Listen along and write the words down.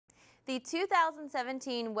The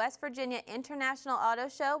 2017 West Virginia International Auto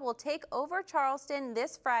Show will take over Charleston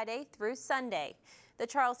this Friday through Sunday. The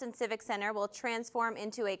Charleston Civic Center will transform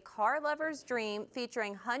into a car lover's dream,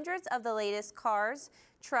 featuring hundreds of the latest cars,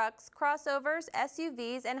 trucks, crossovers,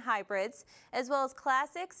 SUVs, and hybrids, as well as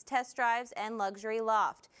classics, test drives, and luxury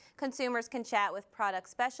loft. Consumers can chat with product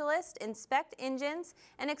specialists, inspect engines,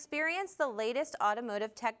 and experience the latest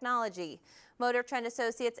automotive technology. Motor Trend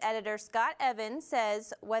Associates editor Scott Evans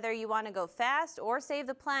says whether you want to go fast or save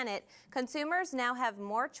the planet, consumers now have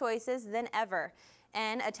more choices than ever.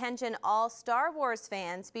 And attention all Star Wars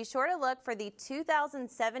fans, be sure to look for the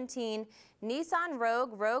 2017 Nissan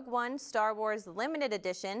Rogue One Star Wars Limited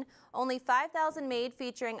Edition, only 5,000 made,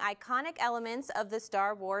 featuring iconic elements of the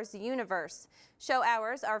Star Wars universe. Show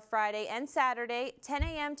hours are Friday and Saturday, 10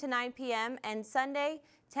 a.m. to 9 p.m. and Sunday,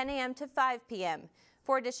 10 a.m. to 5 p.m.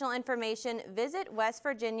 For additional information, visit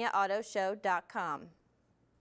westvirginiaautoshow.com.